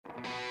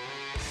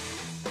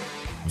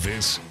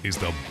This is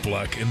the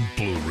Black and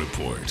Blue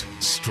Report,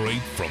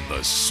 straight from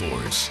the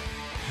source.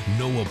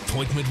 No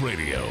appointment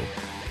radio,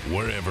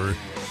 wherever,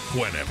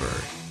 whenever.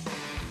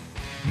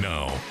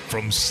 Now,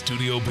 from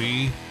Studio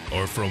B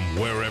or from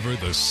wherever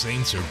the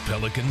Saints or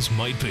Pelicans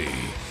might be,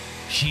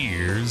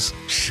 here's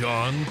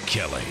Sean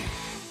Kelly.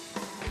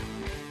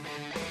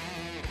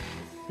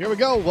 Here we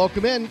go.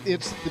 Welcome in.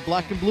 It's the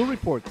Black and Blue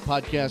Report, the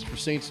podcast for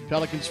Saints and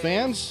Pelicans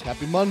fans.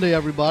 Happy Monday,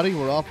 everybody.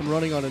 We're off and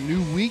running on a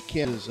new week.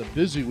 It is a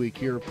busy week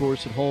here, of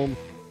course, at home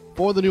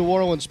for the New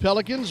Orleans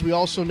Pelicans. We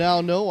also now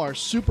know our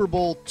Super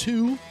Bowl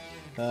II,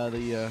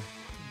 the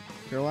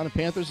Carolina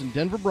Panthers and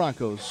Denver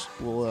Broncos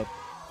will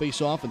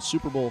face off in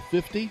Super Bowl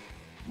 50.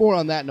 More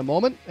on that in a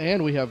moment.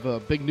 And we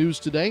have big news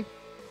today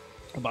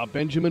about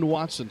Benjamin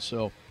Watson.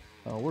 So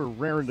we're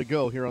raring to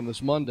go here on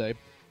this Monday.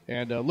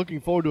 And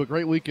looking forward to a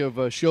great week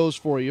of shows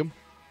for you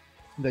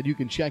that you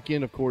can check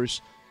in, of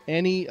course,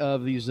 any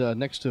of these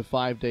next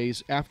 5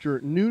 days after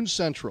noon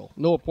Central.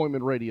 No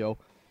appointment radio.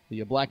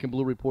 The Black and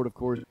Blue Report, of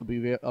course, will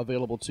be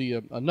available to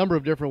you a number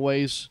of different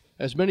ways.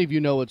 As many of you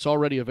know, it's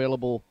already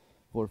available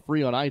for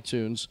free on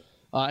iTunes.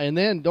 And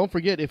then don't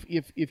forget, if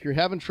you're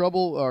having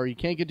trouble or you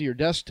can't get to your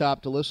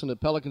desktop to listen to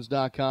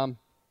Pelicans.com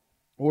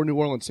or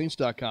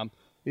NewOrleansSaints.com,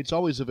 it's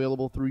always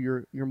available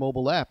through your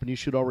mobile app, and you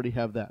should already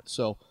have that.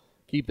 So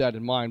keep that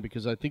in mind,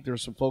 because I think there are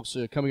some folks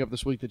coming up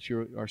this week that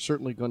you are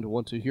certainly going to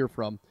want to hear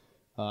from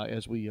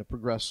as we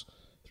progress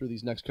through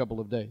these next couple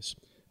of days.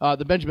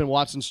 The Benjamin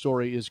Watson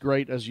story is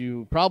great. As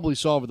you probably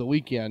saw over the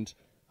weekend,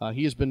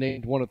 he has been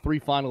named one of 3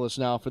 finalists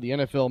now for the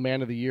NFL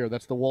Man of the Year.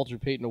 That's the Walter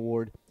Payton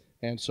Award.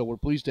 And so we're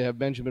pleased to have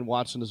Benjamin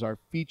Watson as our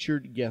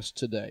featured guest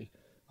today.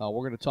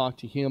 We're going to talk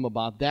to him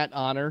about that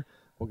honor.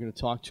 We're going to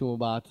talk to him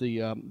about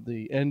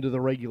the end of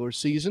the regular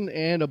season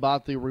and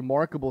about the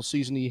remarkable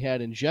season he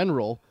had in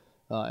general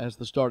as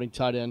the starting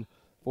tight end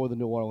for the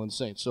New Orleans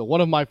Saints. So one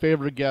of my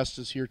favorite guests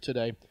is here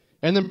today.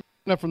 And then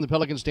from the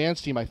Pelicans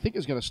dance team, I think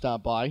is going to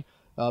stop by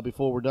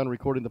before we're done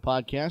recording the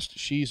podcast.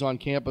 She's on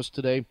campus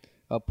today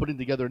putting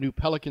together a new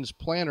Pelicans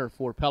planner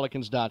for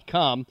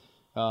Pelicans.com.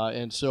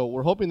 And so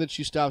we're hoping that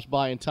she stops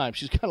by in time.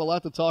 She's got a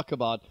lot to talk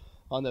about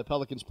on that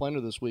Pelicans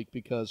planner this week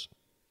because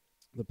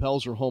the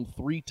Pels are home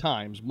 3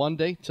 times.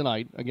 Monday,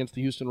 tonight, against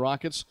the Houston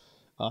Rockets,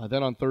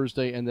 then on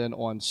Thursday, and then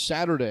on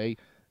Saturday.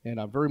 And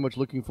I'm very much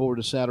looking forward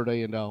to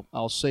Saturday, and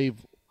I'll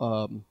save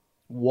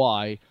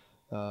why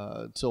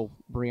till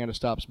Brianna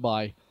stops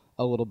by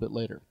a little bit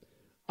later.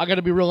 I got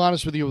to be real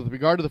honest with you with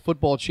regard to the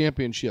football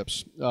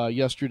championships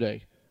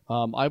yesterday.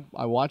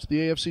 I watched the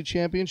AFC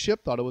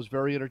Championship, thought it was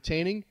very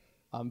entertaining.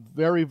 I'm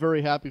very,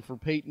 very happy for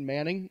Peyton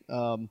Manning.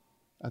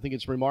 I think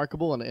it's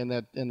remarkable, and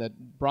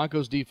that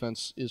Broncos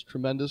defense is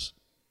tremendous.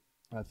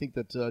 I think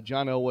that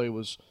John Elway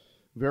was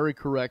very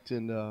correct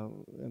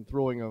in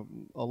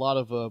throwing a lot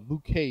of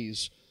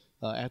bouquets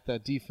at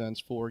that defense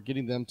for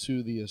getting them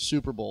to the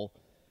Super Bowl.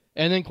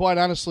 And then, quite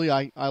honestly,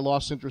 I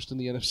lost interest in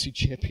the NFC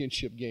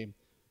Championship game.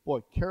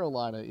 Boy,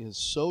 Carolina is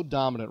so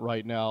dominant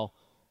right now,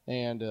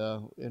 and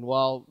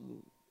while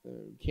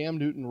Cam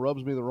Newton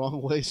rubs me the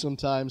wrong way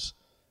sometimes,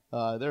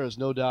 there is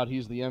no doubt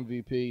he's the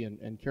MVP,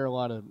 and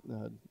Carolina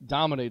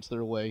dominates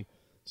their way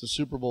to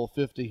Super Bowl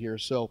 50 here.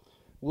 So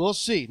we'll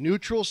see.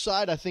 Neutral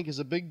side, I think, is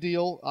a big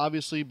deal,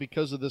 obviously,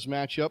 because of this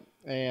matchup.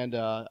 And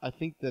I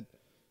think that,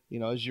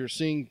 as you're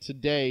seeing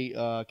today,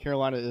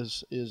 Carolina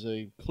is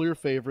a clear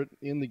favorite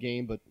in the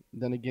game. But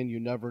then again,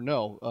 you never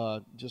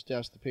know. Just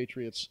ask the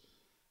Patriots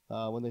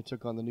when they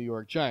took on the New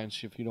York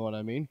Giants, if you know what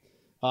I mean.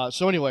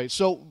 So anyway,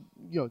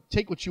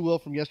 take what you will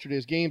from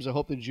yesterday's games. I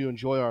hope that you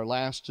enjoy our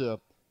last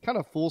kind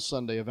of full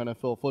Sunday of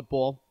NFL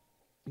football,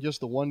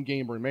 just the one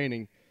game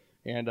remaining.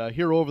 And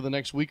here over the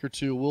next week or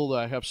two, we'll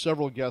have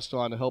several guests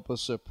on to help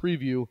us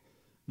preview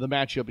the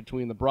matchup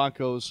between the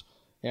Broncos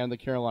and the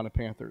Carolina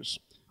Panthers.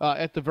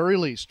 At the very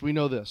least, we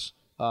know this.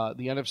 The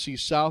NFC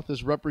South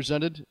is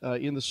represented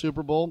in the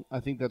Super Bowl. I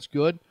think that's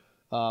good.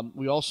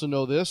 We also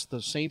know this.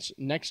 The Saints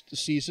next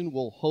season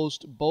will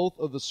host both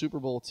of the Super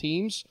Bowl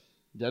teams.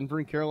 Denver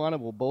and Carolina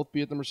will both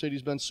be at the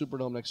Mercedes-Benz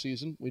Superdome next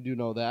season. We do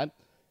know that.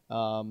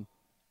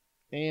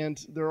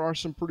 And there are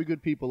some pretty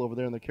good people over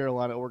there in the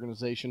Carolina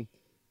organization.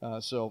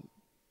 So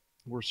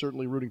we're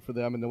certainly rooting for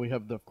them. And then we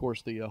have, of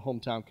course, the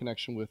hometown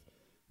connection with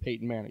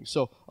Peyton Manning.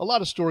 So a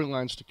lot of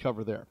storylines to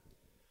cover there.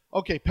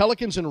 Okay,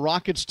 Pelicans and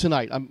Rockets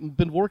tonight. I've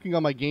been working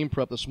on my game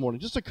prep this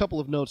morning. Just a couple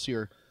of notes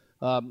here.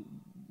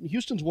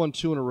 Houston's won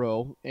 2 in a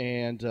row,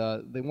 and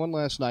they won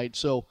last night.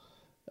 So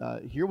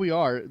here we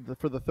are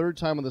for the 3rd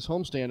time on this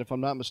homestand, if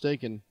I'm not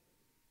mistaken.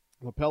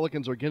 The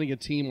Pelicans are getting a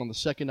team on the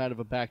second night of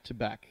a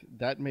back-to-back.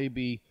 That may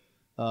be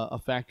a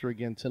factor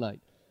again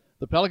tonight.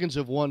 The Pelicans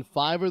have won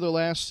 5 of their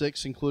last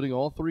 6, including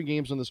all 3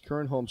 games on this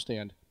current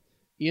homestand.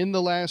 In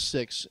the last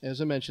 6, as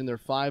I mentioned, they're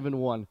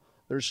 5-1.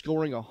 They're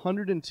scoring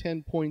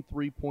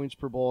 110.3 points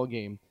per ball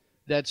game.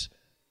 That's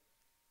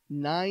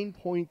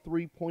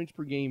 9.3 points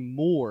per game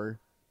more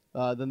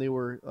than they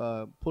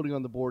were putting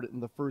on the board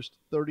in the first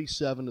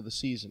 37 of the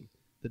season.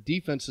 The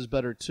defense is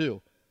better,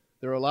 too.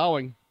 They're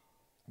allowing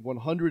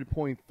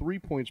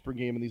 100.3 points per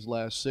game in these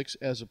last 6,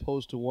 as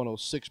opposed to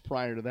 106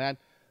 prior to that.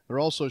 They're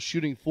also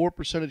shooting 4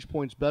 percentage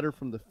points better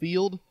from the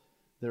field.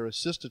 Their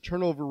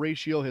assist-to-turnover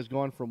ratio has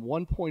gone from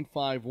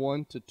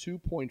 1.51 to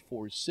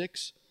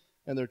 2.46,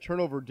 and their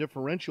turnover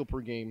differential per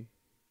game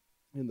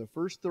in the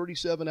first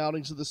 37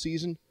 outings of the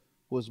season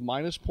was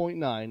minus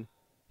 0.9.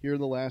 Here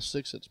in the last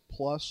 6, it's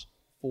plus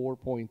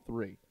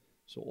 4.3.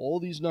 So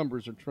all these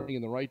numbers are trending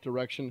in the right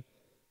direction.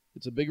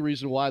 It's a big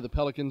reason why the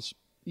Pelicans,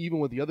 even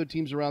with the other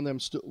teams around them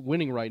still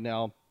winning right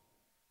now,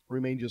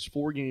 remain just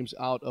 4 games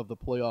out of the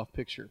playoff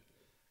picture.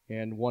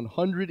 And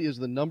 100 is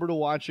the number to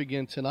watch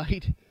again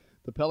tonight.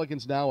 The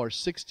Pelicans now are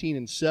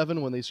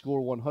 16-7 when they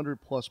score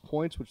 100-plus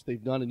points, which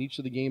they've done in each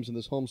of the games in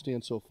this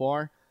homestand so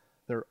far.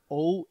 They're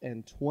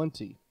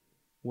 0-20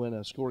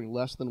 when scoring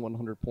less than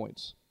 100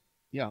 points.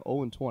 Yeah,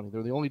 0-20.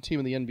 They're the only team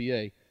in the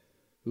NBA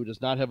who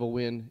does not have a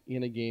win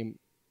in a game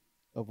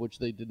of which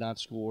they did not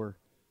score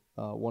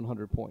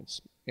 100 points.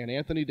 And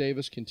Anthony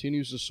Davis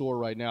continues to soar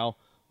right now.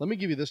 Let me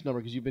give you this number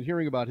because you've been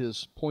hearing about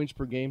his points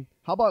per game.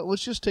 How about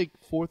let's just take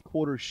fourth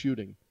quarter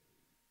shooting.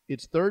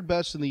 It's third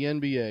best in the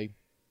NBA.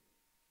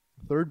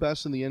 Third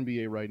best in the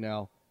NBA right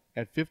now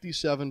at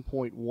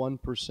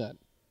 57.1%.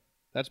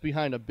 That's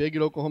behind a big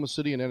at Oklahoma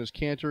City and Enes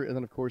Kanter, and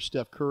then, of course,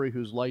 Steph Curry,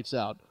 who's lights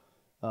out.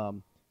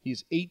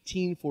 He's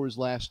 18 for his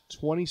last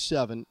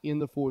 27 in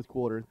the fourth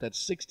quarter.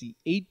 That's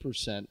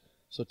 68%,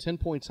 so 10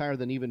 points higher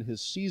than even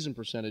his season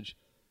percentage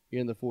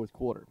in the fourth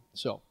quarter.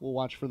 So we'll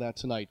watch for that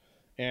tonight.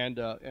 And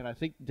I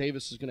think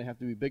Davis is going to have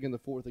to be big in the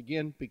fourth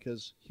again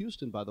because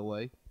Houston, by the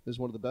way, is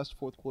one of the best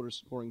fourth quarter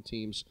scoring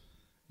teams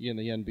in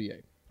the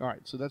NBA. All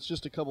right, so that's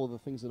just a couple of the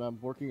things that I'm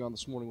working on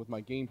this morning with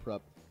my game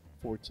prep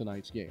for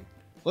tonight's game.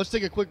 Let's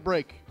take a quick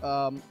break,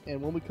 and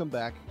when we come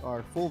back,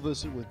 our full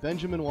visit with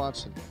Benjamin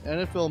Watson,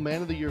 NFL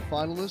Man of the Year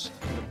finalist,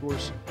 and, of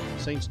course,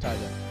 Saints tight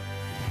end.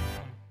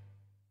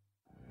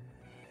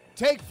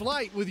 Take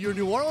flight with your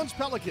New Orleans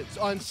Pelicans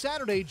on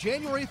Saturday,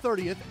 January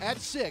 30th at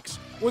 6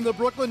 when the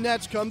Brooklyn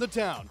Nets come to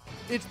town.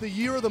 It's the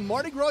year of the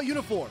Mardi Gras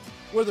uniform,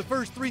 where the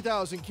first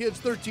 3,000 kids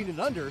 13 and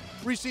under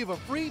receive a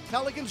free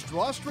Pelicans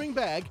drawstring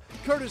bag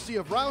courtesy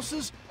of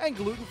Rouse's and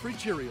gluten-free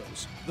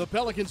Cheerios. The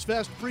Pelicans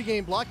Fest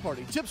pregame block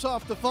party tips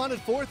off the fun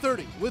at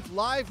 4:30 with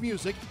live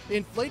music,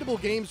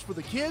 inflatable games for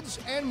the kids,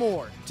 and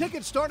more.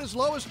 Tickets start as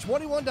low as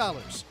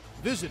 $21.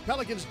 Visit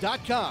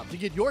Pelicans.com to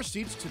get your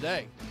seats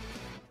today.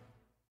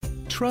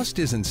 Trust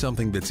isn't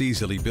something that's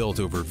easily built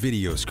over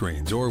video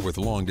screens or with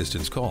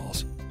long-distance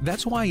calls.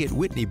 That's why at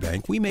Whitney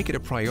Bank, we make it a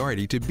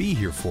priority to be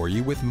here for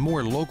you with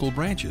more local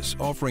branches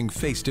offering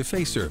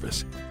face-to-face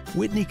service.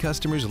 Whitney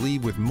customers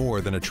leave with more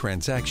than a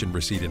transaction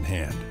receipt in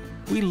hand.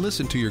 We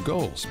listen to your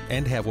goals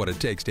and have what it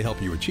takes to help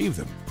you achieve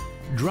them.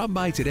 Drop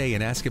by today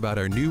and ask about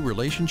our new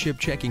relationship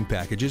checking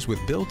packages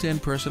with built-in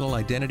personal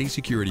identity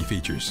security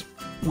features.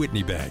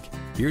 Whitney Bank,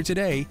 here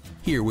today,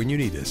 here when you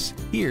need us,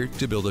 here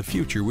to build a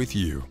future with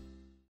you.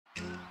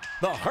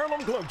 The Harlem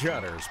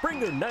Globetrotters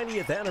bring their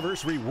 90th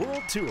anniversary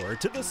world tour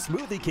to the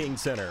Smoothie King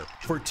Center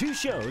for 2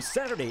 shows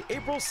Saturday,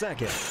 April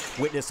 2nd.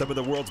 Witness some of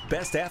the world's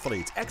best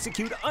athletes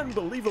execute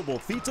unbelievable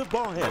feats of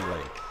ball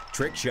handling,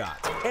 trick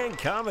shots, and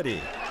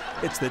comedy.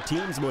 It's the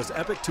team's most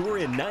epic tour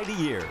in 90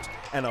 years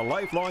and a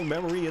lifelong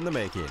memory in the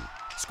making.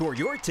 Score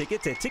your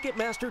tickets at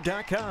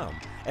Ticketmaster.com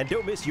and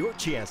don't miss your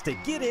chance to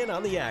get in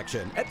on the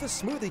action at the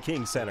Smoothie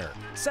King Center,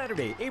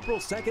 Saturday, April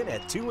 2nd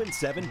at 2 and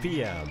 7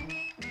 p.m.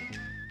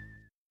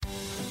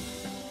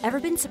 Ever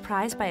been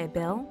surprised by a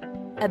bill?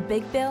 A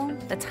big bill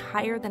that's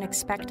higher than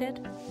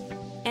expected?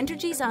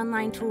 Entergy's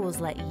online tools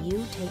let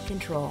you take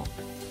control.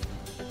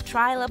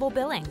 Try level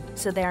billing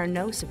so there are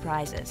no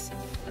surprises.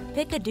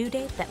 Pick a due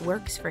date that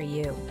works for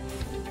you.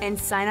 And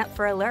sign up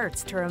for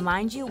alerts to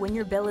remind you when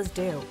your bill is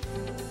due.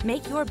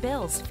 Make your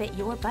bills fit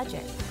your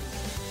budget.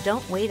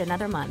 Don't wait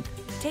another month.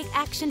 Take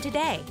action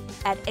today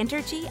at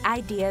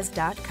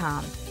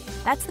EnergyIdeas.com.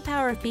 That's the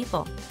power of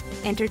people.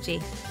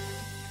 Entergy.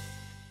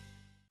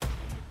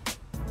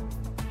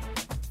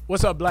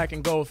 What's up, Black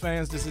and Gold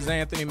fans? This is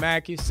Anthony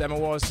Mackie, Seven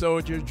Wall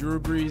Soldier, Drew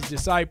Brees'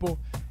 disciple.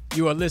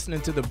 You are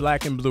listening to the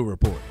Black and Blue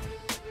Report.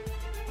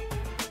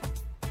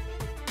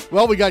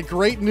 Well, we got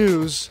great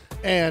news,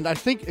 and I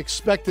think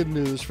expected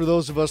news for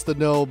those of us that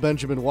know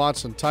Benjamin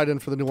Watson, tight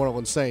end for the New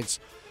Orleans Saints.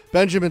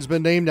 Benjamin's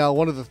been named now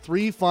one of the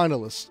 3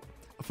 finalists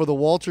for the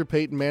Walter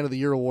Payton Man of the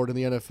Year Award in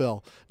the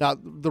NFL. Now,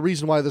 the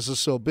reason why this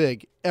is so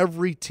big,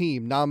 every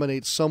team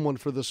nominates someone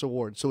for this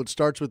award. So it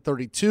starts with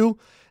 32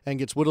 and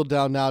gets whittled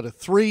down now to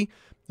 3.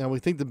 And we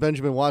think that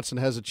Benjamin Watson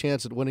has a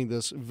chance at winning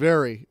this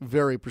very,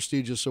 very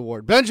prestigious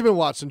award. Benjamin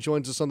Watson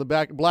joins us on the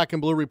Black and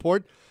Blue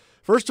Report.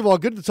 First of all,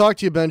 good to talk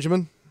to you,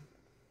 Benjamin.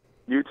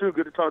 You too.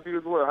 Good to talk to you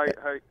as well.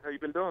 How you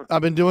been doing?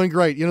 I've been doing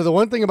great. You know, the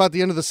one thing about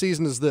the end of the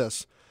season is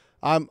this.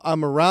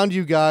 I'm around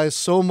you guys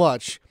so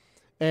much,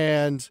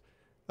 and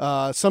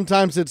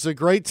sometimes it's a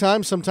great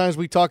time. Sometimes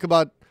we talk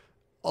about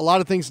a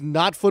lot of things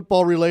not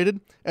football related,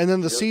 and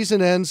then the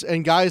season ends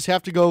and guys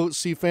have to go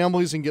see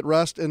families and get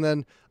rest, and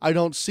then I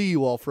don't see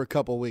you all for a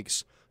couple of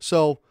weeks.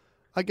 So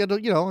I get a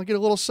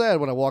little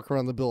sad when I walk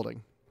around the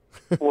building.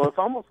 Well, it's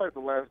almost like the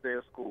last day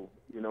of school.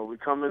 You know, we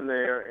come in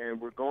there and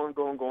we're going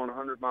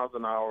 100 miles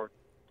an hour,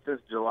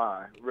 since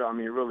July. I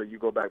mean, really, you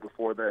go back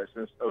before that,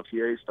 since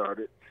OTA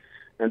started.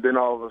 And then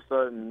all of a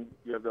sudden,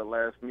 you have that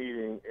last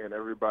meeting, and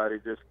everybody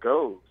just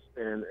goes,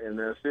 and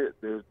that's it.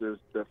 There's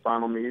the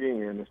final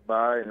meeting, and it's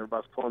by, and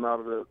everybody's pulling out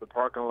of the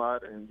parking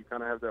lot, and you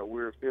kind of have that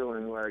weird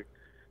feeling like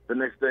the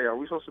next day, are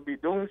we supposed to be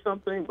doing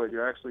something? But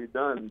you're actually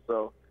done.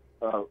 So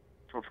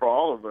for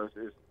all of us,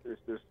 it's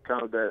just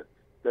kind of that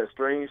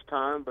strange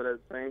time, but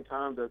at the same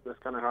time, that's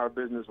kind of how our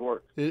business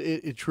works.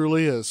 It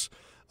truly is.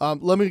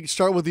 Let me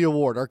start with the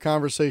award, our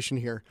conversation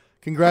here.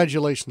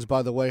 Congratulations,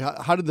 by the way.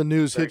 How did the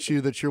news hit you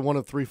that you're one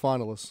of 3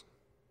 finalists?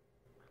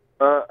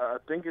 I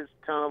think it's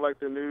kind of like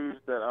the news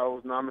that I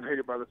was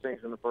nominated by the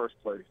Saints in the first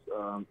place.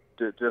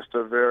 Just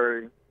a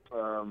very,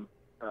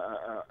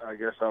 I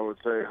guess I would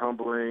say,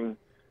 humbling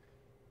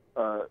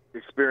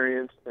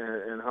experience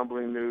and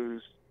humbling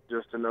news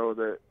just to know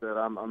that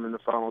I'm in the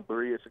final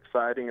 3. It's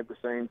exciting at the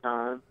same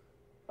time.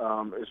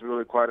 It's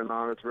really quite an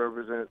honor to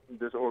represent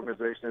this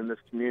organization and this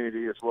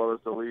community as well as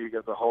the league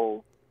as a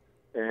whole.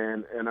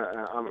 And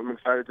I'm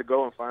excited to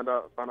go and find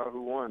out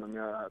who won. I mean,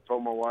 I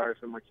told my wife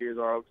and my kids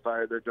are all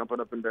excited. They're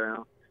jumping up and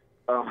down.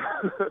 And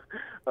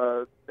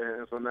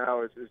so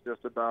now it's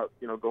just about,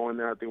 going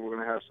there. I think we're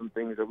going to have some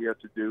things that we have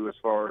to do as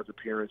far as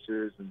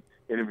appearances and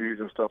interviews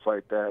and stuff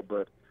like that.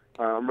 But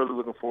I'm really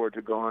looking forward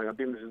to going. I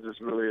think this is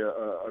just really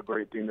a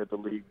great thing that the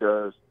league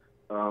does.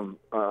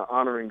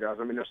 Honoring guys.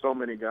 I mean, there's so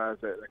many guys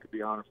that could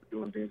be honored for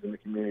doing things in the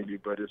community,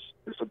 but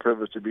it's a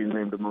privilege to be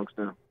named amongst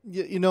them.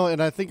 Yeah,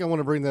 and I think I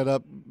want to bring that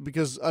up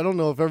because I don't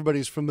know if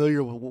everybody's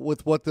familiar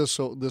with what this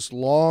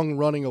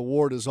long-running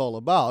award is all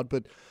about,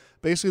 but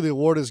basically the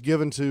award is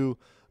given to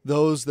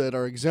those that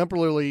are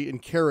exemplary in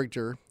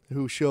character,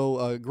 who show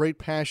a great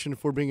passion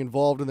for being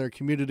involved in their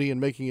community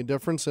and making a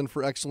difference, and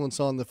for excellence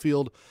on the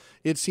field.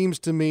 It seems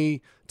to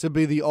me to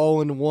be the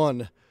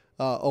all-in-one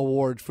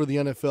award for the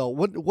NFL.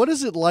 What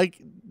is it like,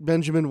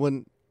 Benjamin,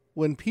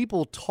 when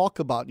people talk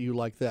about you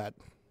like that?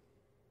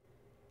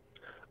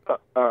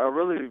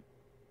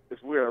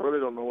 It's weird. I really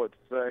don't know what to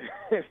say,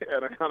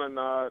 and I kind of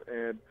nod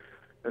and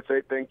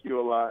say thank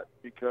you a lot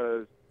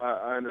because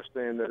I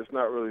understand that it's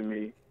not really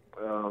me.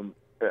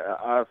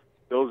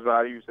 Those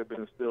values have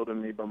been instilled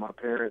in me by my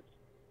parents.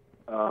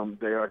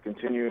 They are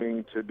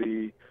continuing to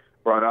be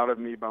brought out of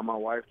me by my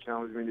wife,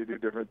 challenging me to do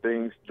different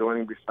things,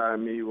 joining beside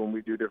me when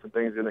we do different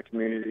things in the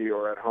community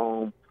or at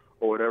home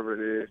or whatever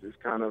it is. It's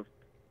kind of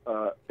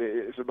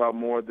it's about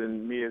more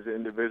than me as an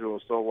individual.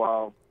 So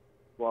while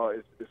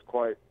it's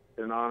quite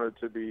an honor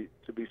to be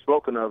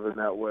spoken of in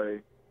that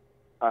way,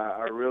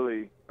 I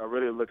really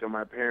look at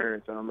my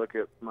parents and I look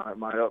at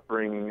my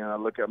upbringing and I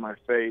look at my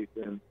faith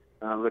and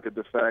I look at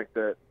the fact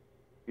that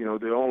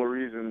the only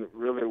reason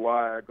really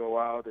why I go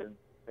out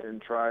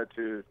and try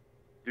to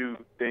do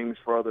things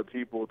for other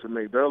people to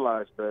make their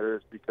lives better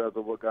is because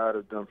of what God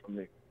has done for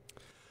me.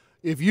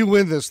 If you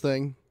win this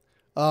thing,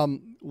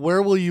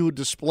 where will you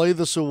display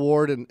this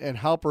award and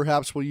how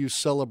perhaps will you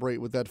celebrate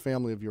with that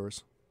family of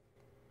yours?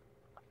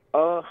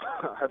 I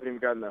haven't even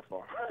gotten that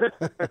far.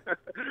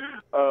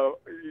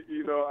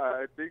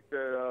 I think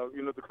that,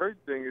 the crazy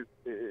thing is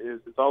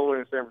it's all the way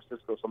in San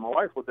Francisco, so my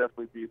wife will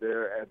definitely be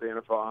there at the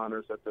NFL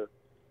Honors at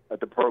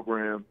the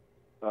program.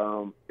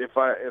 If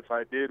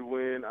I did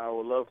win, I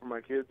would love for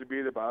my kids to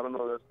be there, but I don't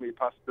know if that's going to be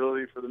a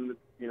possibility for them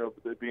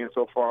to, being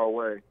so far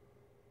away.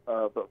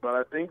 But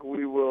I think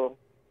we will.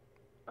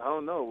 I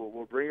don't know.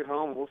 We'll bring it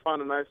home. We'll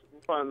find a nice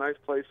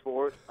place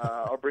for it.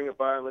 I'll bring it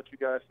by and let you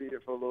guys see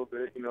it for a little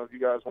bit. If you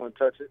guys want to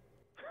touch it.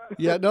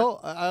 Yeah, no,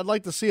 I'd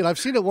like to see it. I've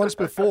seen it once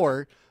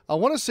before. I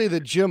want to say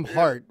that Jim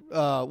Hart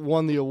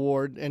won the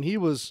award, and he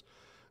was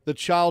the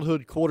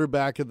childhood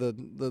quarterback of the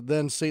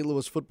then St.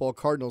 Louis Football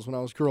Cardinals when I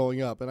was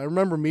growing up. And I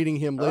remember meeting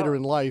him later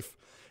in life,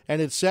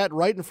 and it sat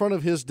right in front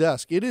of his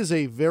desk. It is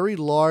a very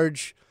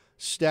large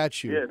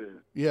statue. Yeah, it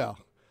is. Yeah.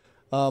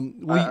 I've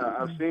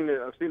seen it.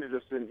 I've seen it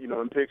just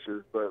in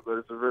pictures, but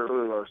it's a very,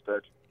 really large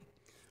statue.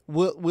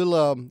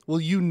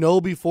 Will you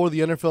know before the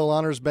NFL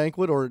Honors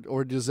Banquet,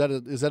 or is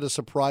that a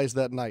surprise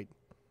that night?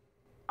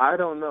 I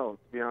don't know,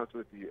 to be honest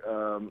with you.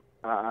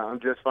 I'm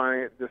just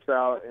finding this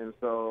out, and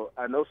so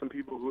I know some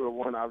people who have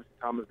won. Obviously,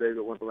 Thomas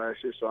David won the last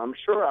year, so I'm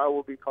sure I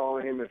will be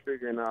calling him and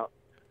figuring out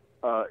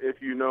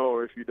if you know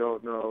or if you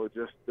don't know,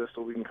 just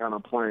so we can kind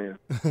of plan.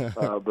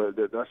 But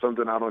that's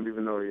something I don't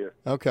even know yet.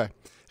 Okay.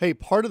 Hey,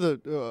 part of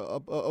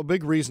a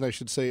big reason, I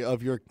should say,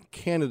 of your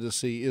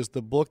candidacy is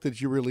the book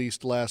that you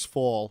released last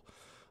fall,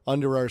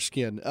 Under Our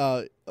Skin.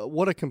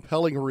 What a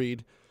compelling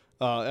read.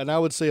 And I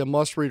would say a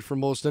must-read for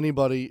most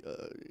anybody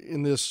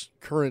in this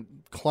current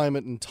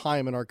climate and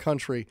time in our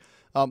country.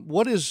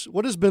 What has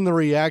been the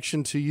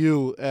reaction to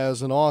you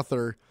as an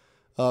author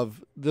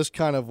of this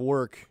kind of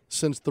work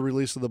since the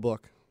release of the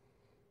book?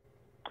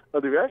 The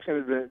reaction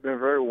has been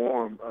very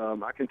warm.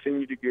 I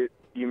continue to get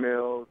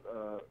emails,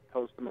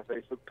 posts on my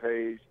Facebook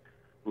page,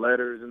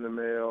 letters in the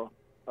mail.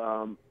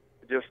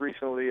 Just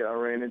recently, I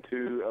ran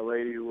into a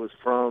lady who was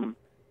from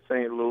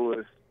St.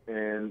 Louis,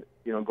 and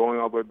going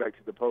all the way back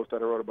to the post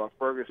that I wrote about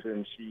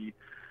Ferguson, she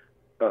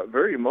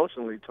very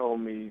emotionally told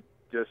me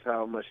just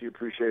how much she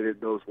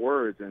appreciated those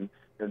words, and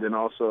and then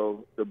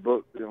also the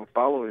book,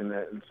 following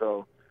that. And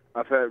so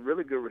I've had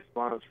really good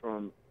response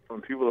from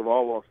people of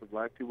all walks of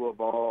life, people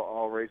of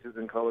all races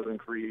and colors and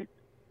creeds.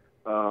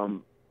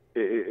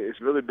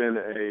 It's really been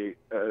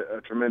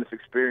a tremendous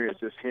experience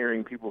just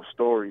hearing people's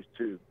stories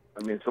too.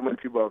 I mean, so many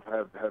people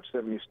have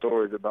sent me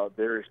stories about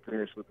their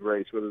experience with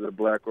race, whether they're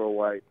black or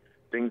white,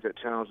 things that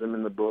challenged them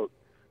in the book,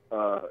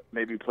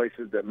 maybe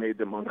places that made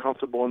them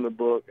uncomfortable in the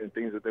book, and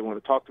things that they want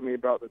to talk to me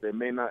about that they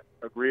may not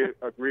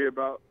agree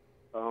about,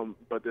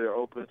 but they're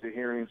open to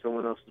hearing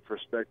someone else's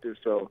perspective.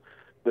 So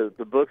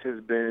the book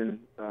has been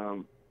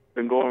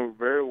going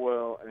very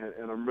well,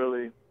 and I'm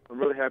really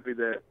happy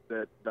that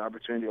the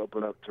opportunity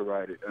opened up to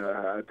write it.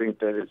 I think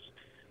that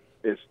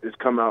it's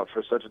come out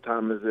for such a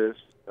time as this.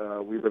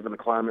 We live in a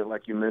climate,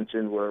 like you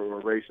mentioned, where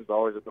race is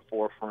always at the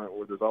forefront,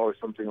 where there's always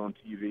something on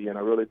TV, and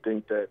I really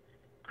think that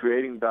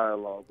creating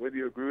dialogue, whether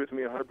you agree with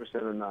me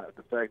 100% or not,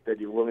 the fact that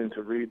you're willing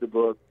to read the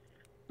book,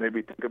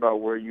 maybe think about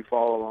where you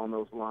fall along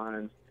those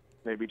lines,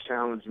 maybe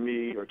challenge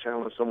me or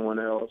challenge someone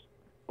else,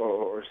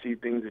 or see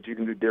things that you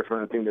can do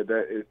different, I think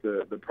that is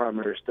the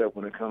primary step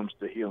when it comes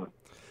to healing.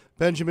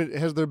 Benjamin,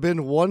 has there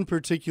been one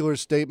particular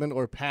statement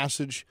or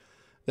passage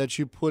that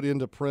you put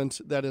into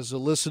print that has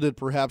elicited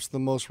perhaps the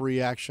most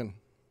reaction?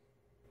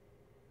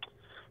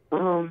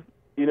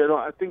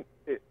 I think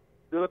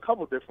there's a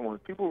couple different ones.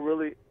 People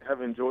really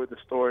have enjoyed the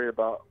story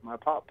about my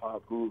pop,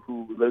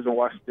 who lives in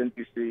Washington,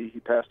 D.C. He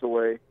passed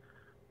away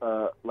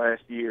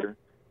last year.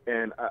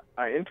 And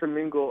I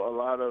intermingle a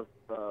lot of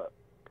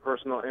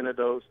personal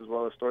anecdotes as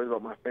well as stories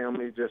about my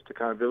family just to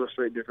kind of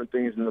illustrate different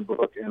things in the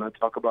book. And I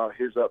talk about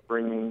his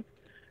upbringing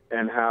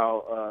and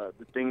how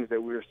the things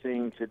that we're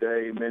seeing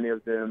today, many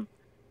of them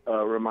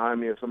remind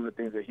me of some of the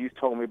things that he's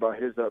told me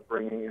about his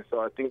upbringing. And so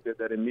I think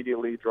that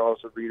immediately draws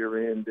the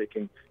reader in. They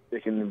can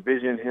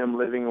envision him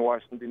living in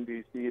Washington,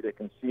 D.C. They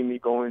can see me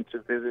going to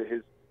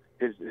visit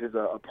his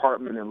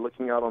apartment and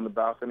looking out on the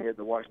balcony at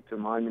the Washington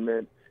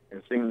Monument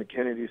and seeing the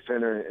Kennedy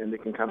Center, and they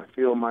can kind of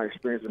feel my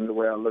experience and the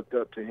way I looked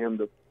up to him,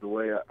 the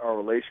way our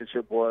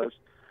relationship was.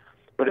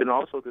 But then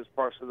also there's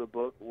parts of the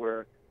book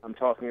where I'm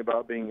talking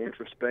about being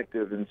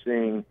introspective and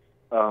seeing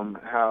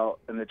how,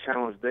 and the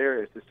challenge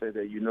there is to say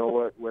that, you know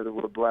what, whether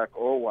we're black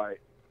or white,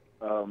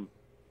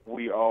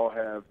 we all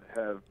have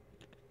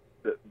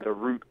the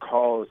root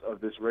cause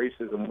of this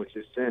racism, which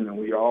is sin, and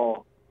we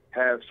all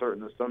have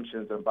certain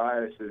assumptions and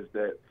biases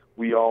that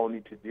we all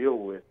need to deal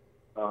with,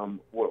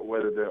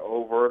 whether they're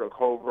overt or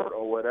covert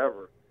or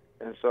whatever.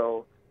 And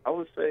so I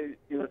would say,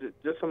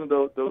 just some of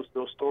those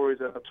stories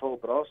that I've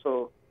told, but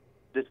also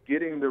just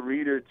getting the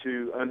reader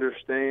to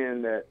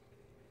understand that,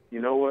 you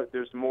know what,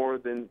 there's more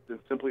than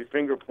simply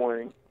finger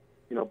pointing.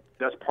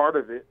 That's part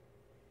of it,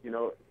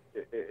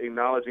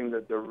 acknowledging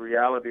that the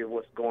reality of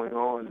what's going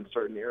on in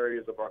certain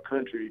areas of our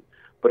country,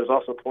 but it's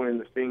also pointing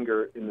the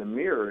finger in the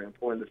mirror and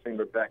pointing the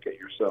finger back at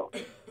yourself.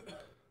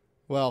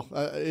 Well,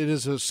 it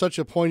is such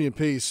a poignant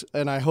piece,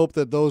 and I hope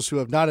that those who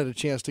have not had a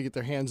chance to get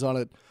their hands on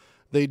it,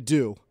 they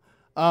do.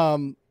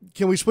 Can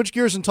we switch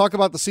gears and talk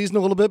about the season a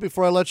little bit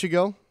before I let you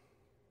go?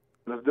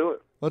 Let's do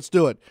it. Let's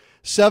do it.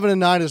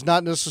 7-9 is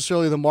not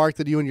necessarily the mark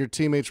that you and your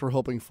teammates were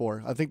hoping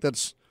for. I think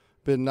that's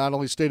been not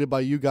only stated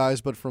by you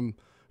guys, but from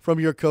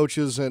your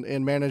coaches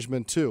and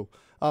management too.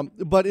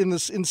 But in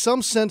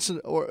some sense,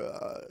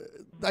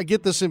 I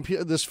get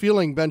this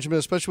feeling, Benjamin,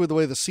 especially with the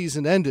way the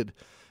season ended,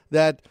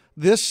 that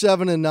this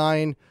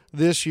 7-9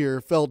 this year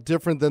felt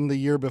different than the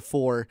year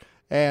before,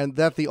 and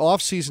that the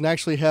offseason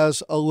actually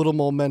has a little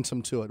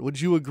momentum to it.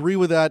 Would you agree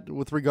with that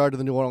with regard to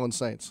the New Orleans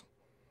Saints?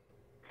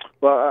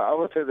 Well, I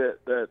would say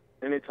that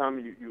anytime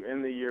you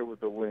end the year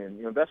with a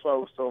win, that's why it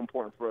was so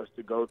important for us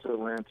to go to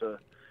Atlanta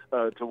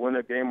to win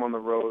a game on the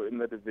road in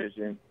the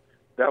division.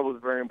 That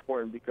was very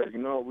important because,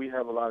 we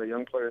have a lot of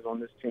young players on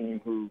this team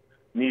who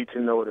need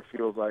to know what it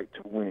feels like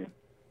to win.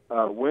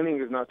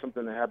 Winning is not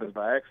something that happens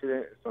by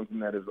accident. It's something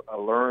that is a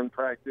learned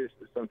practice.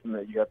 It's something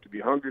that you have to be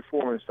hungry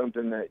for, and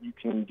something that you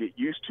can get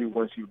used to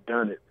once you've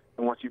done it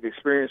and once you've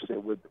experienced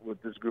it with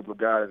this group of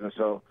guys. And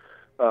so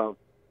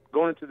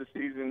going into the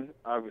season,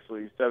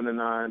 obviously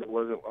 7-9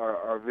 wasn't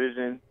our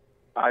vision.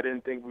 I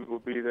didn't think we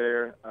would be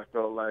there. I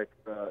felt like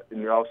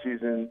in the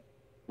offseason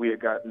we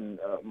had gotten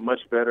much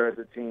better as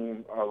a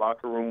team. Our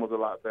locker room was a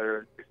lot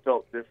better. It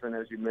felt different,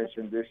 as you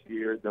mentioned, this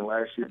year than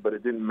last year, but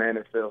it didn't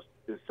manifest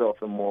itself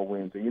in more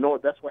wins. And you know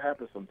what? That's what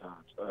happens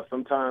sometimes.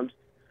 Sometimes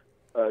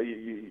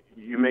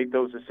you make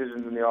those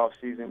decisions in the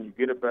offseason. You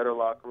get a better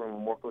locker room, a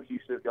more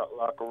cohesive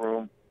locker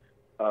room,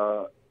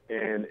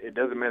 and it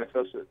doesn't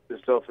manifest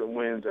itself in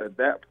wins at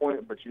that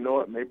point. But you know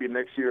what? Maybe the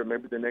next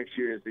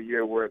year is the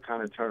year where it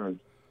kind of turns.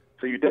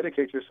 So you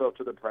dedicate yourself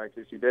to the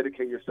practice. You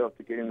dedicate yourself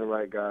to getting the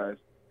right guys,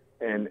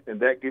 and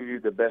that gives you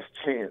the best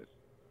chance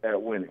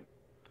at winning.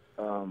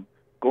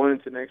 Going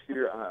into next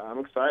year, I'm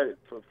excited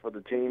for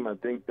the team. I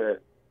think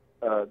that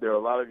there are a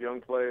lot of young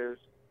players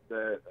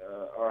that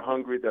are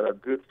hungry, that are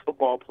good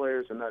football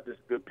players and not just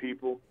good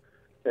people.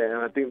 And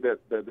I think that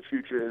the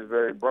future is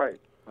very bright.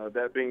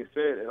 That being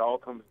said, it all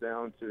comes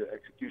down to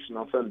execution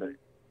on Sunday.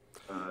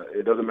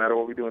 It doesn't matter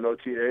what we do in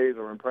OTAs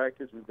or in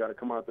practice. We've got to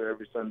come out there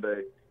every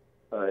Sunday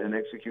and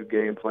execute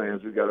game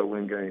plans. We've got to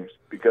win games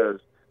because,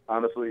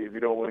 honestly, if you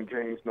don't win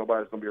games,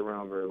 nobody's going to be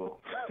around very long.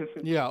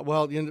 Yeah,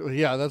 well,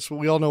 that's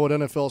we all know what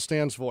NFL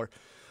stands for.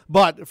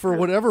 But for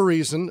whatever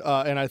reason,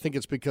 and I think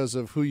it's because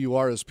of who you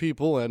are as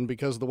people and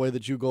because of the way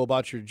that you go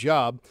about your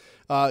job,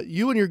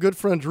 you and your good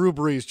friend Drew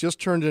Brees just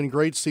turned in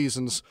great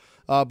seasons,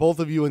 both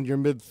of you in your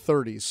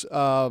mid-30s.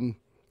 Are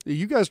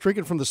you guys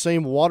drinking from the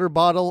same water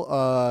bottle?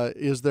 Are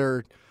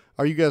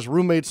you guys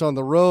roommates on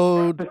the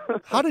road?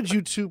 How did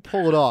you two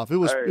pull it off? It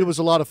was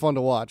a lot of fun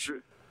to watch.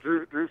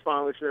 Drew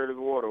finally shared his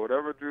water.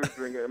 Whatever Drew's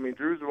drinking,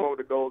 Drew's the one with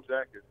the gold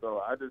jacket, so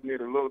I just need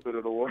a little bit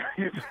of the water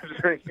he's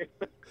drinking.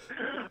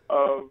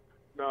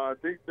 No, I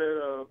think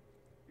that,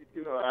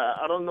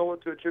 I don't know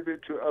what to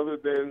attribute to other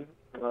than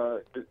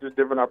just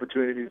different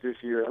opportunities this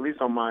year, at least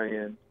on my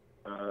end.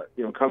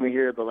 Coming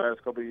here the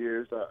last couple of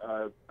years,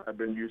 I've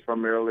been used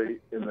primarily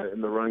in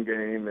the run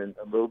game and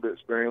a little bit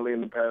sparingly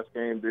in the pass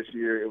game. This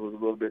year, it was a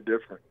little bit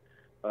different.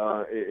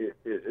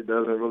 It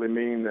doesn't really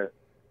mean that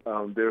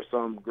there's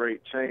some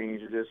great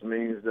change. It just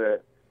means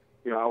that,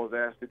 I was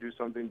asked to do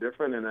something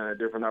different and I had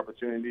different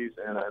opportunities,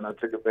 and I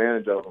took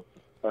advantage of them.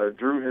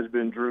 Drew has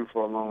been Drew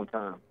for a long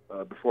time.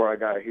 Before I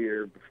got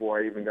here, before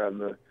I even got in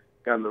the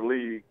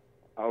league,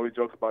 I always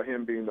joke about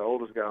him being the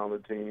oldest guy on the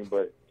team,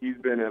 but he's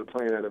been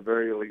playing at a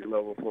very elite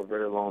level for a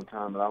very long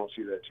time, and I don't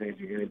see that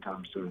changing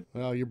anytime soon.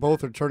 Well, you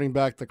both are turning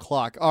back the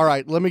clock. All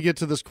right, let me get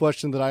to this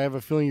question that I have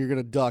a feeling you're going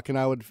to duck, and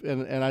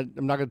I'm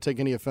not going to take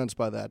any offense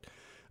by that.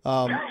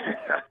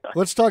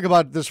 Let's talk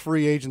about this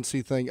free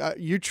agency thing.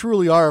 You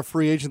truly are a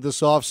free agent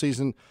this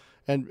offseason,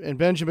 and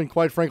Benjamin,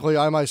 quite frankly,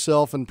 I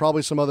myself and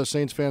probably some other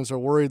Saints fans are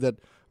worried that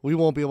we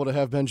won't be able to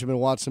have Benjamin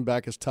Watson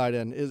back as tight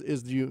end.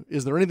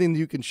 Is there anything that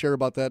you can share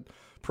about that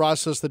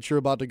process that you're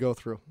about to go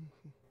through?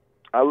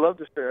 I love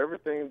to share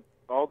everything,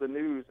 all the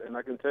news, and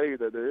I can tell you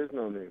that there is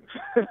no news.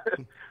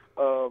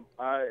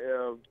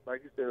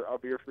 Like you said, I'll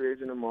be a free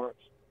agent in March.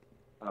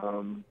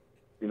 I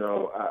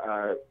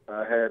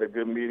had a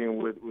good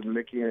meeting with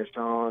Mickey and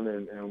Sean,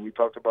 and we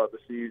talked about the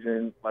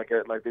season like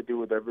they do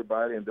with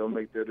everybody, and they'll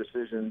make their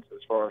decisions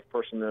as far as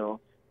personnel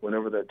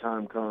whenever that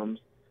time comes.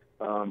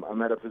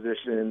 I'm at a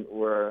position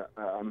where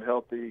I'm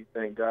healthy,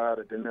 thank God.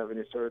 I didn't have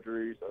any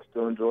surgeries. I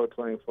still enjoy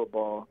playing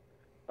football,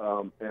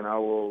 and I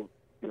will,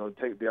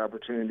 take the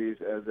opportunities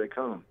as they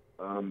come.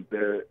 I'm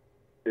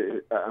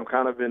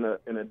kind of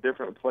in a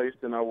different place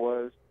than I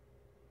was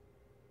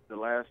the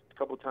last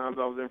couple times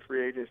I was in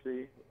free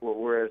agency,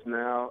 whereas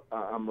now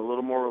I'm a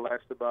little more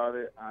relaxed about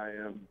it. I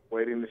am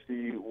waiting to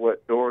see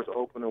what doors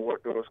open and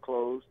what doors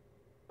close.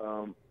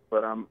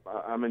 But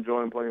I'm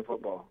enjoying playing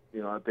football.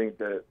 I think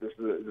that this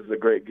is a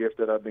great gift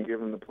that I've been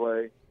given to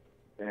play,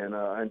 and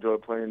I enjoy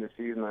playing this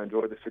season. I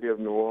enjoy the city of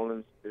New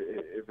Orleans.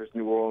 If it's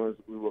New Orleans,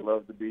 we would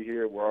love to be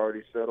here. We're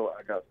already settled.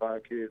 I got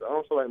 5 kids. I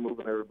don't feel like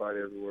moving everybody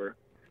everywhere.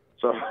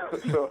 So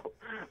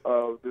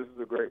this is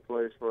a great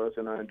place for us,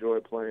 and I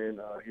enjoy playing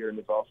here in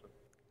this offense.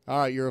 All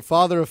right, you're a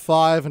father of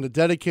 5 and a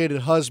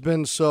dedicated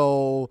husband,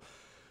 so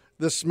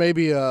this may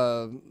be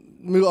a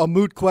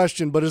moot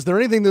question, but is there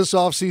anything this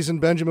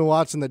offseason, Benjamin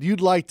Watson, that you'd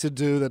like to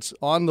do that's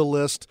on the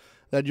list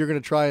that you're going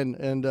to try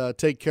and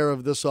take care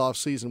of this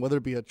offseason, whether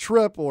it be a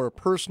trip or a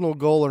personal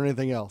goal or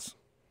anything else?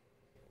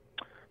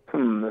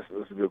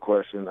 That's a good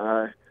question.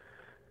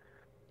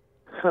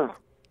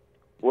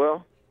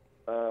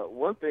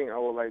 One thing I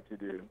would like to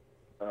do,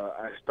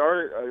 I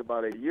started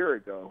about a year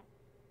ago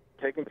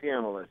taking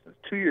piano lessons,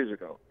 2 years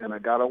ago, and I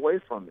got away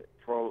from it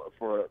for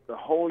the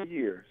whole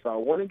year. So I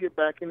want to get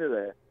back into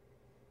that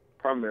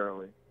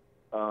primarily.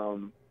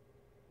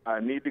 I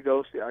need to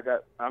go see.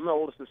 I'm the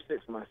oldest of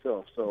 6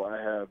 myself, so I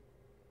have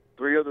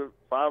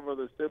 5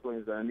 other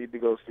siblings that I need to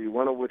go see,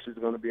 one of which is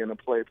going to be in a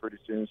play pretty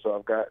soon. So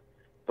I've got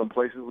some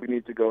places we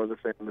need to go as a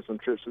family, some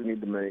trips we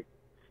need to make.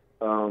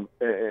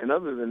 And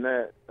other than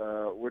that,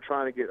 we're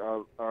trying to get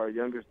our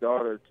youngest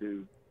daughter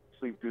to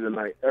sleep through the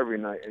night every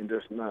night and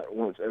just not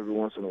once every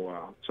once in a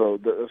while. So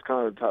that's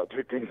kind of the top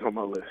 3 things on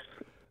my list.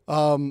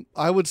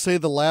 I would say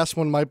the last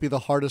one might be the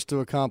hardest to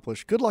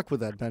accomplish. Good luck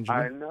with that,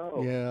 Benjamin. I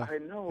know. Yeah. I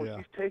know. Yeah.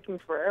 She's taking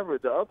forever.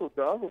 The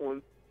other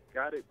one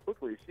got it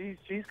quickly.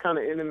 She's kind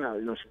of in and out.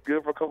 She's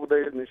good for a couple of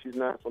days and then she's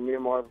not. So me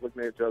and my wife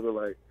looking at each other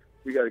like,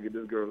 we got to get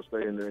this girl to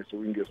stay in there so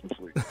we can get some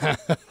sleep.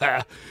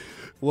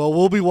 Well,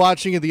 we'll be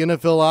watching at the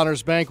NFL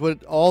Honors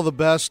Banquet. All the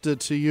best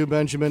to you,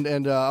 Benjamin.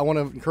 And I want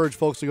to encourage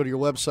folks to go to your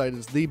website.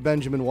 It's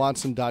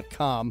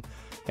thebenjaminwatson.com.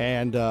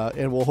 And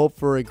we'll hope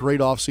for a great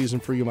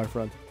offseason for you, my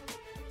friend.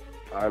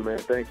 All right, man.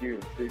 Thank you.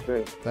 See you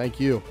soon. Thank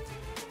you.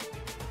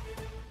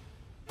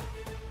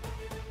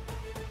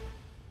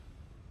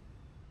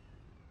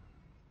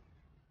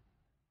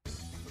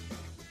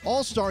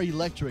 All-Star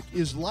Electric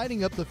is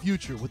lighting up the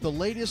future with the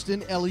latest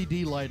in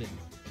LED lighting.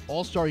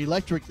 All-Star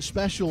Electric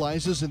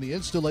specializes in the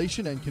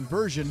installation and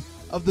conversion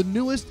of the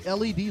newest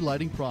LED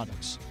lighting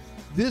products.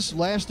 This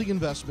lasting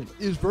investment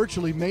is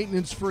virtually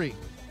maintenance-free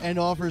and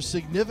offers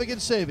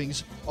significant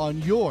savings on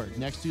your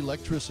next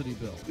electricity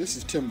bill. This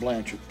is Tim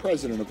Blanchard,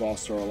 president of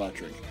All-Star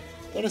Electric.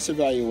 let us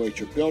evaluate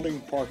your building,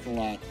 parking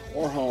lot,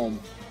 or home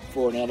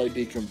for an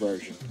LED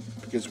conversion,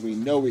 because we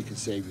know we can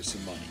save you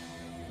some money.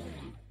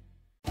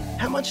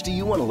 How much do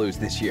you want to lose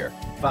this year?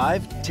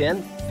 5,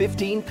 10,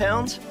 15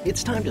 pounds?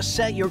 It's time to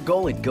set your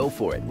goal and go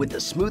for it with the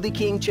Smoothie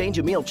King Change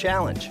a Meal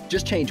Challenge.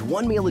 Just change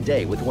one meal a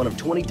day with one of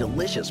 20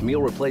 delicious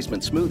meal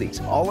replacement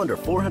smoothies, all under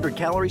 400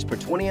 calories per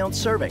 20-ounce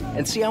serving,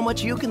 and see how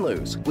much you can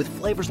lose. With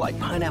flavors like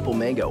pineapple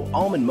mango,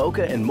 almond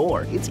mocha, and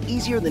more, it's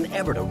easier than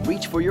ever to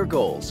reach for your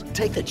goals.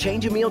 Take the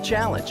Change a Meal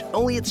Challenge,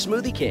 only at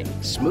Smoothie King.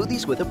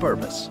 Smoothies with a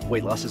purpose.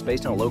 Weight loss is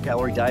based on a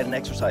low-calorie diet and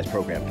exercise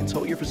program.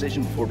 Consult your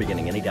physician before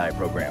beginning any diet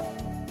program.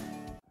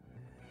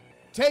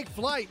 Take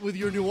flight with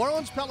your New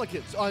Orleans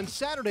Pelicans on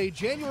Saturday,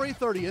 January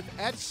 30th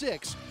at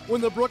 6 when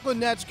the Brooklyn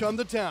Nets come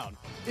to town.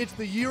 It's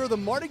the year of the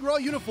Mardi Gras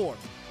uniform,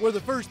 where the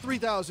first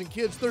 3,000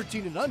 kids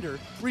 13 and under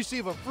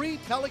receive a free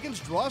Pelicans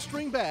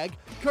drawstring bag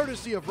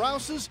courtesy of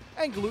Rouse's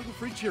and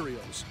gluten-free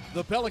Cheerios.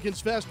 The Pelicans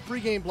Fest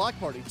pregame block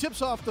party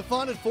tips off the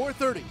fun at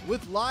 4:30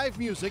 with live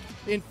music,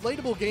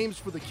 inflatable games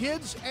for the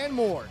kids, and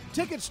more.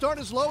 Tickets start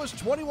as low as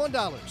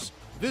 $21.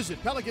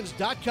 Visit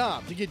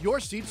Pelicans.com to get your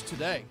seats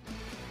today.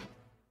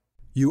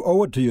 You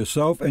owe it to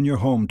yourself and your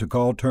home to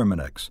call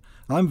Terminix.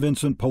 I'm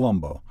Vincent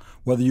Palumbo.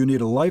 Whether you need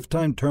a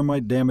lifetime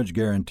termite damage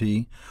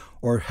guarantee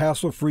or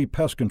hassle-free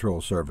pest control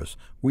service,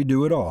 we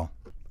do it all.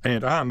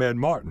 And I'm Ed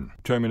Martin,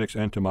 Terminix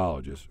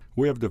entomologist.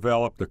 We have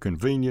developed a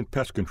convenient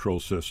pest control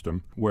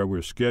system where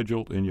we're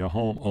scheduled in your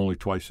home only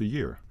twice a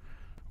year.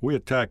 We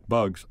attack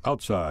bugs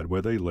outside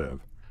where they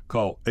live.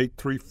 Call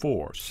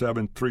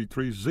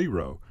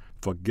 834-7330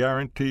 for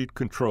guaranteed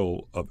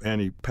control of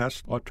any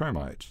pests or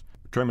termites.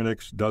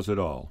 Terminix does it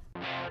all.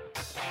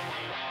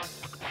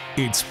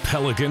 It's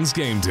Pelicans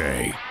game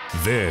day.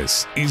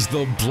 This is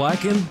the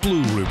Black and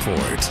Blue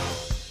Report.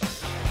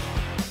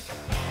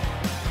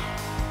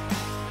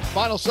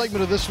 Final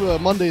segment of this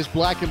Monday's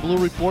Black and Blue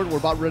Report. We're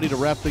about ready to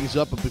wrap things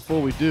up, but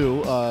before we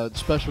do,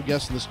 special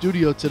guest in the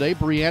studio today,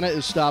 Brianna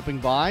is stopping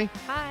by.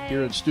 Hi.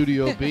 Here at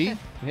Studio B.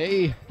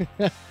 Hey,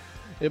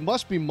 it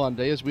must be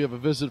Monday as we have a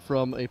visit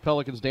from a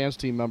Pelicans dance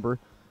team member.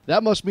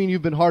 That must mean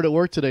you've been hard at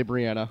work today,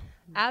 Brianna.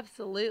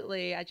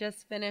 Absolutely. I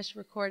just finished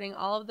recording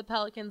all of the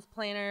Pelicans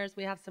planners.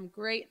 We have some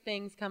great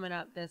things coming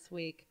up this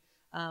week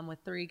with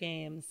 3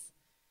 games.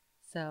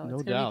 So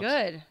it's going to be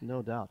good.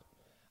 No doubt.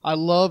 I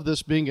love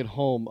this being at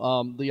home.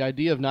 The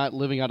idea of not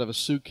living out of a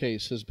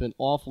suitcase has been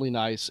awfully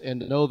nice,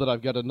 and to know that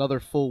I've got another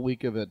full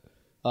week of it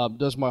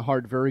does my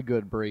heart very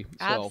good, Bri. So,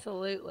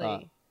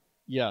 absolutely.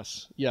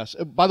 Yes.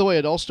 By the way,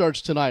 it all starts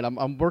tonight.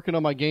 I'm working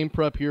on my game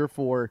prep here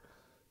for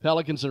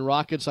Pelicans and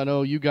Rockets. I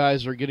know you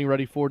guys are getting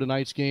ready for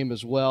tonight's game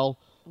as well.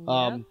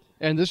 Yep.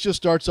 And this just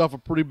starts off a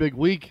pretty big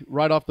week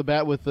right off the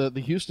bat with the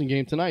Houston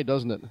game tonight,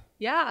 doesn't it?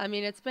 Yeah, I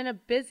mean, it's been a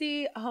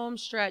busy home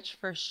stretch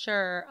for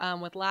sure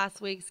with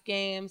last week's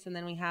games, and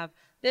then we have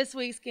this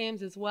week's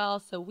games as well.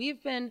 So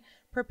we've been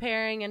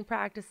preparing and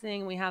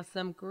practicing. We have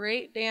some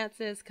great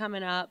dances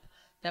coming up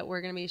that we're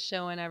going to be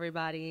showing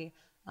everybody.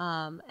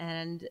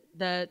 And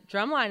the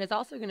drumline is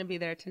also going to be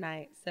there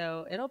tonight.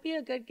 So it'll be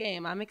a good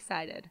game. I'm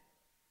excited.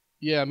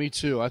 Yeah, me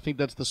too. I think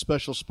that's the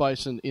special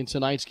spice in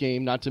tonight's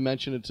game, not to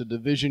mention it's a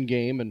division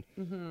game and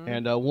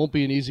won't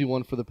be an easy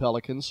one for the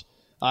Pelicans.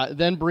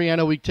 Then,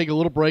 Brianna, we take a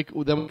little break.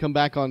 Then we come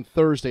back on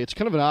Thursday. It's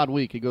kind of an odd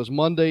week. It goes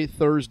Monday,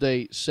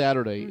 Thursday,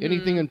 Saturday.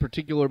 Anything in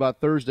particular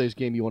about Thursday's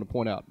game you want to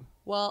point out?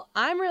 Well,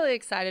 I'm really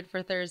excited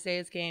for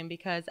Thursday's game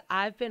because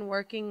I've been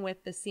working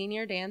with the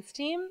senior dance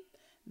team.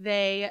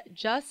 They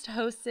just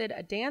hosted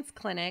a dance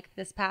clinic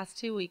this past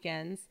 2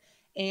 weekends,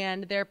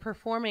 and they're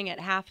performing at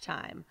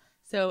halftime.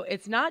 So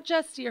it's not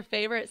just your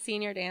favorite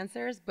senior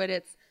dancers, but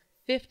it's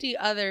 50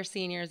 other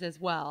seniors as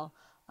well.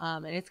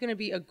 And it's going to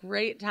be a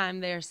great time.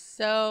 They're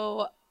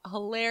so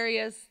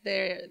hilarious.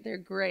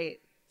 They're great.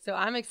 So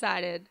I'm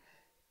excited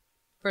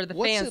for the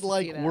fans to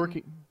see them.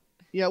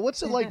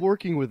 What's it like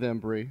working with them,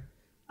 Bri?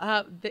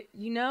 They're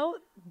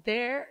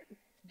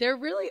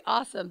really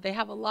awesome. They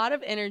have a lot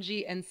of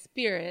energy and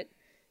spirit.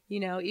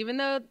 Even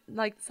though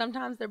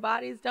sometimes their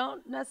bodies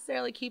don't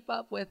necessarily keep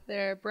up with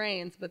their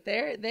brains, but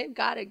they've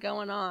got it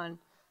going on.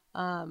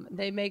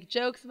 They make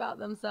jokes about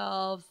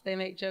themselves. They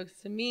make jokes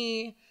to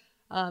me.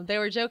 They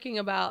were joking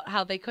about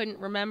how they couldn't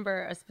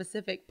remember a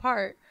specific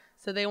part,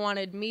 so they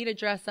wanted me to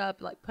dress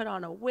up, put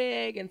on a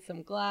wig and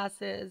some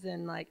glasses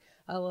and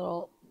a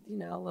little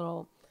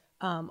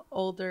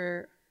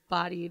older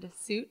bodied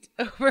suit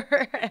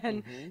over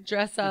and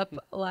dress up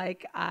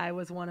like I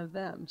was one of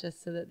them,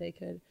 just so that they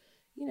could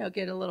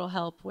get a little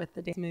help with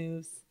the dance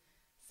moves.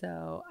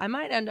 So I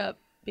might end up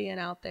being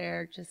out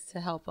there just to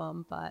help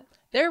them, but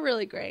they're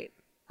really great.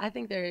 I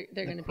think they're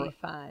going to be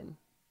fine.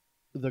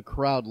 The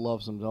crowd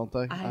loves them, don't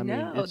they? I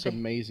know. Mean, it's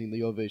amazing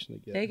the ovation they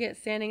get. They get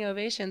standing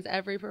ovations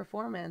every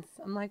performance.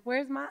 I'm like,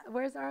 where's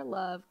our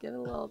love? Give a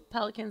little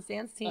Pelicans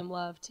dance team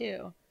love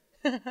too.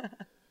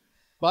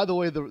 By the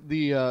way,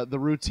 the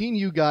routine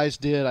you guys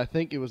did, I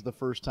think it was the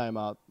first time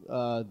out.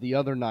 The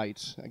other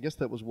night, I guess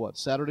that was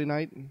Saturday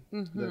night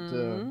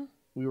that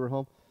we were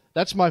home.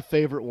 That's my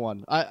favorite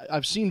one.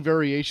 I've seen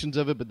variations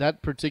of it, but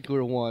that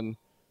particular one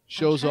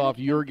shows off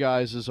your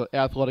guys'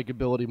 athletic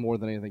ability more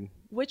than anything.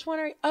 Which one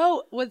are you?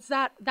 Oh, was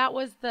that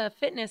was the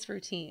fitness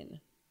routine?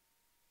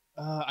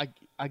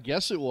 I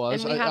guess it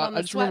was. And we had on the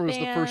I just remember it was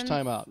the first sweatbands.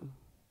 time out.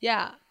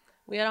 Yeah.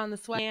 We had on the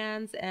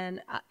sweatbands,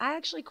 and I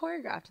actually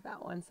choreographed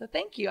that one. So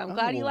thank you. I'm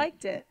glad you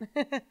liked it.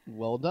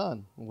 Well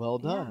done. Well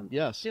done.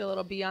 Yeah. Yes. Do a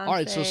little Beyonce. All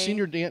right, so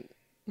senior dance.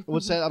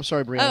 What's that? I'm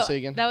sorry, Brianna, say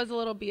again. That was a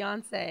little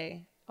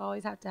Beyonce.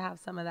 Always have to have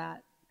some of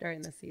that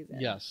during the season.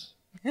 Yes.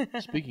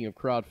 Speaking of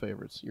crowd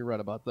favorites, you're right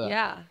about that.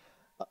 Yeah.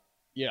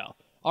 Yeah.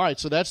 All right,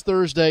 so that's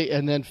Thursday,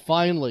 and then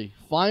finally,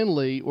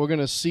 we're going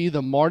to see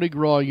the Mardi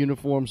Gras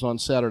uniforms on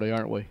Saturday,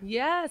 aren't we?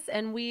 Yes,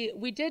 and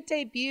we did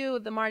debut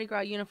the Mardi Gras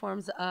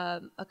uniforms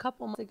a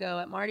couple months ago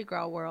at Mardi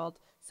Gras World.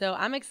 So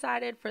I'm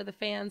excited for the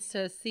fans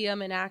to see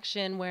them in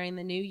action wearing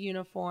the new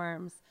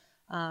uniforms.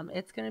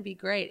 It's going to be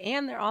great.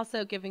 And they're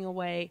also giving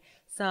away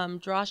some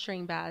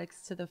drawstring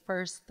bags to the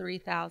first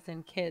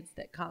 3,000 kids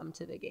that come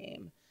to the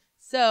game.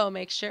 So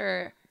make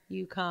sure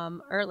you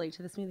come early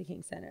to the Smoothie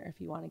King Center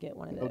if you want to get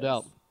one of those. No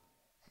doubt.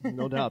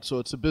 No doubt. So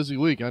it's a busy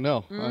week. I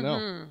know. Mm-hmm. I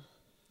know.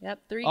 Yep,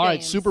 3 All games.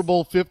 right,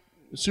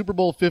 Super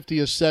Bowl 50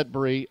 is set,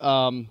 Bree.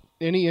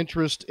 Any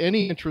interest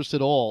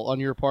at all on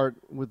your part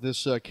with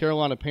this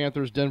Carolina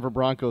Panthers Denver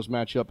Broncos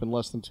matchup in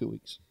less than 2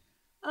 weeks?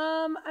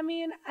 I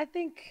mean, I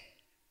think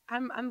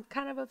I'm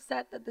kind of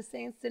upset that the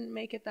Saints didn't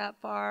make it that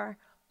far,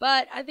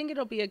 but I think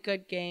it'll be a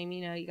good game.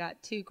 You know, you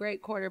got 2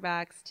 great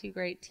quarterbacks, 2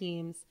 great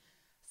teams.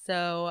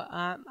 So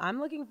I'm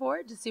looking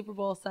forward to Super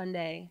Bowl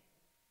Sunday.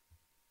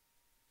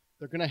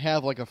 They're going to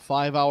have like a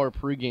 5-hour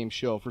pregame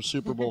show for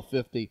Super Bowl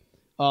 50.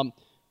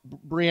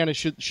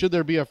 Brianna, should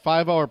there be a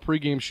 5-hour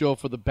pregame show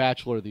for The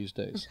Bachelor these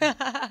days?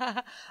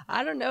 I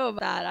don't know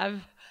about that.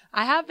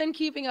 I have been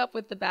keeping up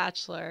with The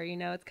Bachelor. You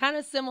know, it's kind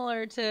of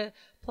similar to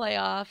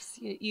playoffs.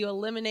 You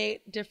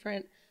eliminate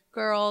different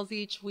girls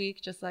each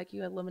week, just like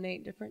you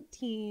eliminate different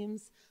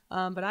teams.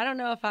 But I don't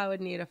know if I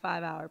would need a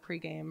 5-hour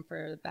pregame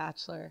for The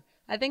Bachelor.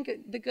 I think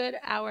the good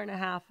hour and a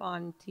half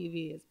on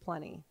TV is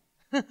plenty.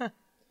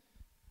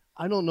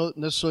 I don't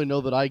necessarily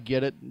know that I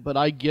get it, but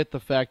I get the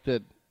fact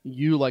that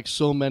you, like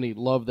so many,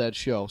 love that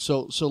show.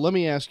 So let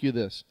me ask you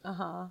this.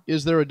 Uh-huh.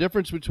 Is there a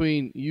difference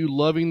between you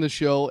loving the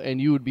show and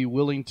you would be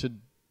willing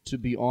to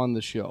be on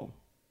the show?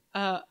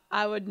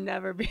 I would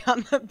never be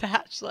on The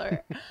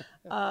Bachelor.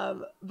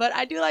 But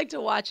I do like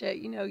to watch it.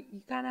 You know,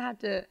 you kind of have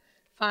to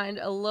find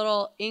a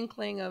little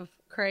inkling of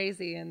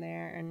crazy in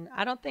there. And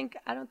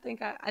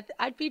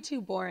I'd be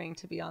too boring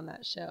to be on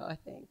that show, I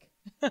think.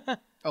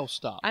 Oh,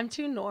 stop. I'm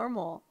too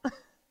normal.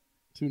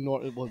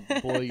 Well,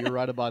 boy, you're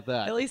right about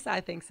that. At least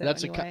I think so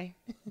anyway.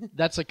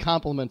 That's a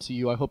compliment to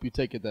you. I hope you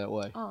take it that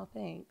way. Oh,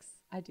 thanks.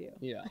 I do.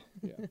 Yeah.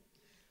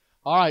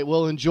 All right.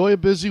 Well, enjoy a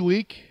busy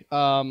week.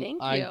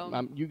 Thank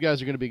you. You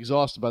guys are going to be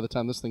exhausted by the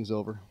time this thing's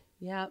over.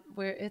 Yeah,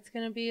 it's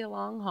going to be a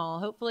long haul.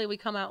 Hopefully we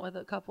come out with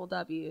a couple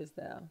W's,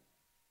 though.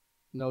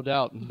 No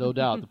doubt. No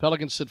doubt. The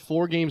Pelicans sit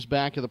 4 games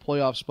back of the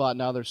playoff spot.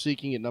 Now they're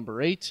seeking at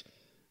number 8.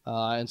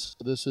 And so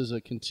this is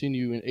a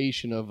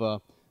continuation of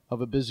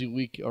a busy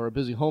week or a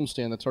busy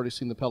homestand that's already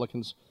seen the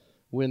Pelicans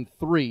win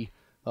 3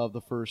 of the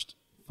first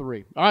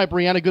 3. All right,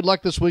 Brianna, good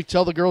luck this week.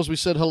 Tell the girls we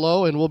said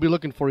hello, and we'll be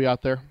looking for you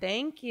out there.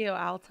 Thank you.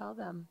 I'll tell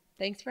them.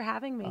 Thanks for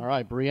having me. All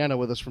right, Brianna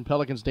with us from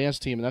Pelicans Dance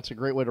Team, and that's a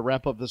great way to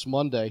wrap up this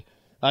Monday.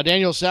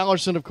 Daniel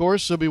Salerson, of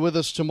course, will be with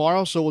us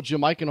tomorrow. So will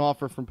Jim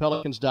Eichenhofer from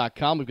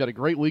Pelicans.com. We've got a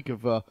great week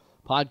of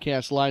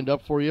podcasts lined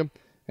up for you.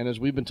 And as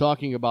we've been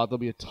talking about, there'll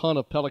be a ton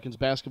of Pelicans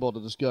basketball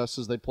to discuss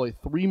as they play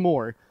 3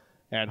 more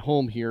at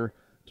home here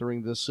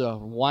during this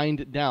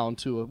wind down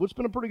to what's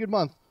been a pretty good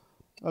month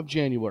of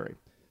January.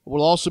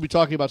 We'll also be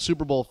talking about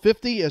Super Bowl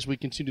 50 as we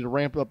continue to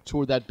ramp up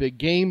toward that big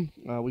game.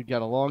 We've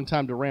got a long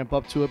time to ramp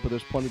up to it, but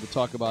there's plenty to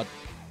talk about,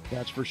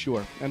 that's for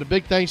sure. And a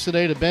big thanks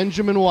today to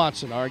Benjamin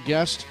Watson, our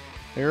guest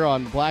here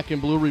on Black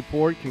and Blue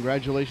Report.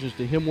 Congratulations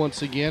to him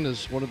once again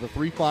as one of the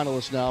 3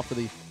 finalists now for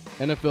the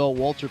NFL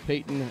Walter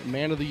Payton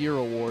Man of the Year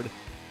Award.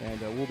 And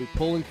we'll be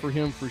pulling for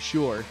him for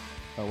sure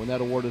when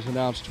that award is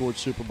announced towards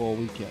Super Bowl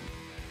weekend.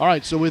 All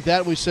right, so with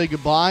that, we say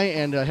goodbye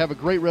and have a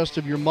great rest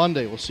of your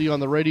Monday. We'll see you on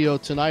the radio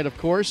tonight, of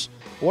course,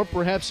 or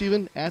perhaps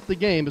even at the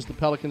game as the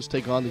Pelicans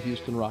take on the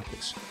Houston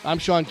Rockets. I'm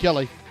Sean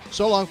Kelly.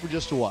 So long for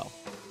just a while.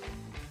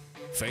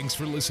 Thanks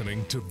for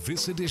listening to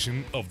this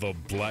edition of the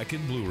Black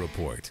and Blue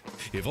Report.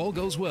 If all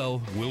goes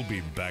well, we'll be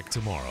back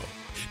tomorrow.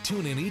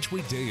 Tune in each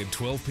weekday at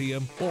 12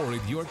 p.m. or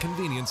at your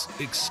convenience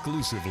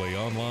exclusively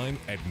online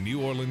at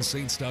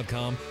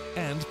NewOrleansSaints.com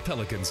and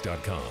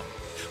Pelicans.com.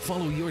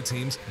 Follow your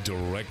teams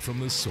direct from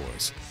the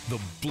source, the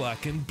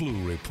Black and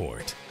Blue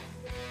Report.